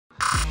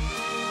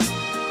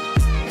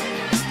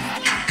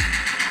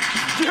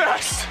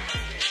Yes!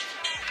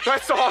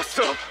 That's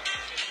awesome!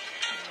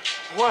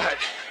 What?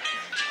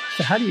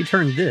 So how do you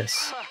turn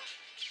this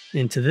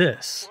into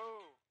this?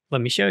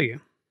 Let me show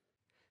you.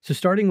 So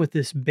starting with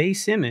this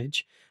base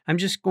image, I'm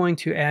just going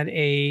to add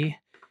a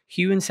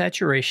hue and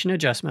saturation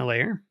adjustment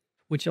layer,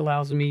 which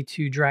allows me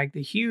to drag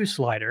the hue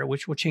slider,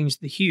 which will change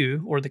the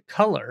hue or the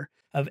color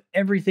of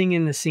everything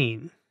in the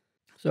scene.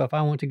 So if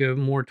I want to go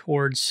more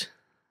towards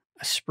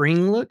a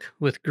spring look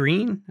with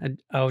green,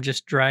 I'll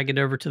just drag it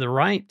over to the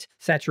right.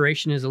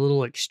 Saturation is a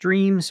little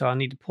extreme, so I'll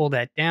need to pull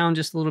that down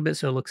just a little bit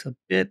so it looks a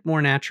bit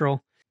more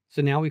natural.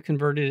 So now we've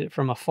converted it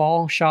from a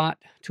fall shot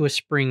to a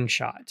spring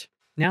shot.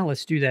 Now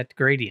let's do that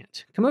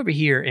gradient. Come over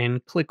here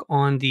and click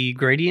on the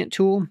gradient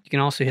tool. You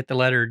can also hit the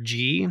letter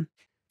G.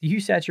 The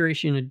hue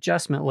saturation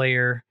adjustment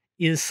layer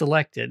is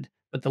selected,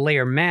 but the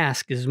layer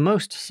mask is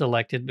most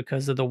selected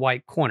because of the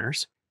white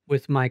corners.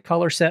 With my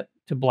color set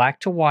to black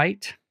to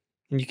white,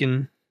 and you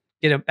can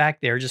get it back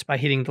there just by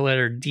hitting the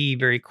letter D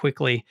very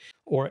quickly,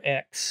 or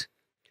X.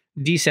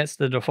 D sets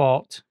the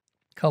default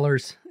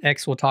colors,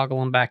 X will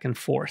toggle them back and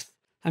forth.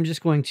 I'm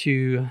just going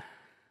to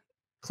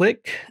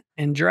click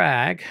and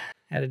drag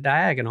at a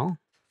diagonal.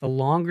 The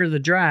longer the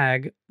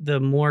drag,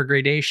 the more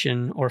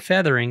gradation or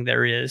feathering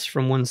there is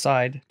from one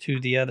side to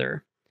the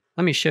other.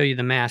 Let me show you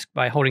the mask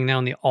by holding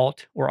down the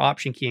Alt or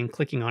Option key and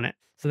clicking on it.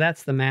 So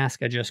that's the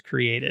mask I just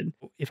created.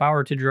 If I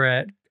were to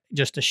draw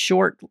just a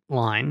short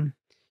line,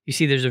 you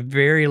see there's a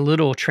very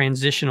little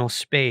transitional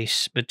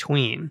space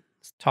between.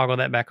 Let's toggle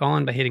that back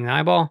on by hitting the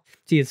eyeball.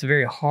 See, it's a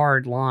very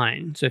hard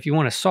line. So if you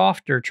want a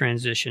softer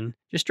transition,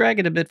 just drag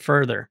it a bit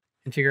further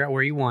and figure out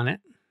where you want it.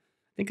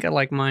 I think I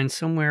like mine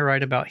somewhere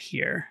right about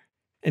here.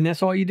 And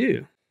that's all you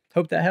do.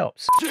 Hope that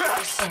helps.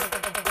 Yes!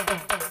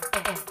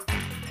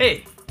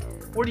 Hey,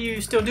 what are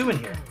you still doing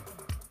here?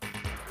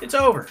 It's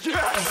over.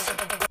 Yes!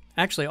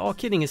 Actually, all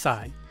kidding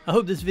aside, I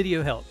hope this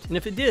video helped. And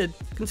if it did,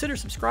 consider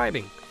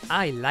subscribing.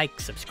 I like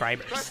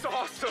subscribers. That's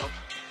awesome!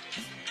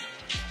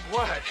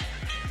 What?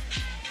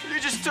 You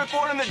just took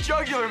one in the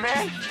jugular,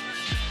 man!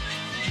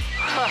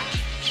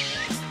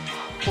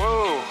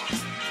 Whoa!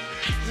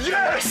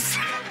 Yes!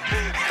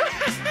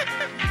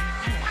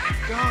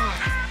 God!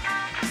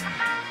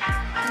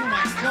 Oh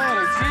my God,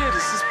 I did!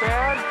 Is this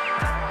bad?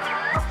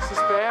 Is this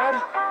bad?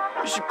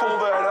 You should pull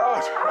that out.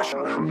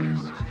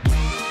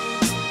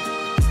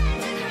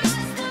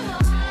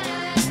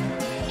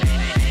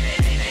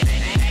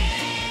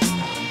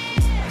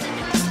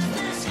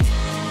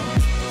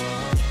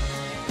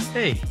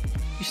 Hey,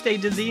 you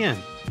stayed to the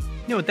end.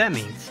 You know what that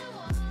means?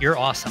 You're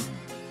awesome.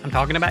 I'm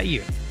talking about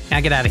you.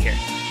 Now get out of here.